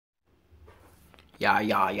Yeah.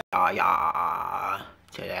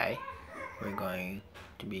 Today, we're going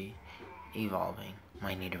to be evolving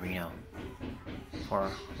my Nidorino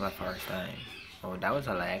for the first time. Oh, that was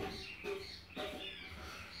a lag.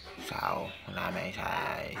 So, let me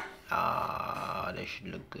say, this should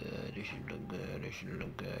look good, this should look good, this should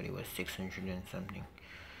look good. It was 600 and something.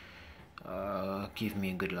 Give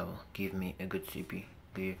me a good level, give me a good CP,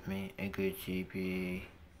 give me a good CP.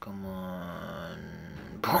 Come on.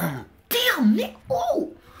 Boom! Damn, Nick!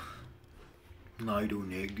 Oh! Nido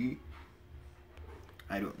Niggy.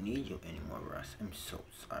 I don't need you anymore, Russ. I'm so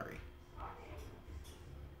sorry.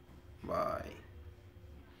 Bye.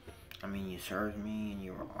 I mean, you served me and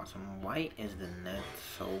you were awesome. Why is the net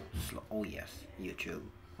so slow? Oh yes, YouTube.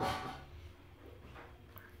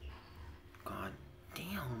 God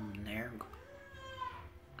damn, there.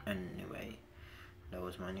 Anyway, that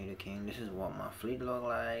was my NidoKing. This is what my fleet look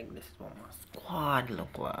like. This is what my squad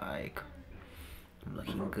look like. I'm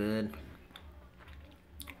looking good.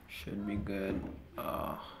 Should be good.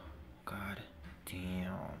 Oh, God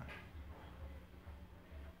damn.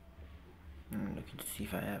 I'm looking to see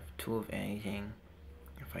if I have 2 of anything.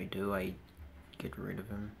 If I do, I get rid of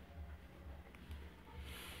him.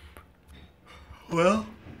 Well,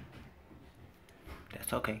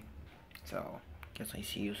 that's okay. So, guess I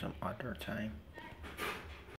see you some other time.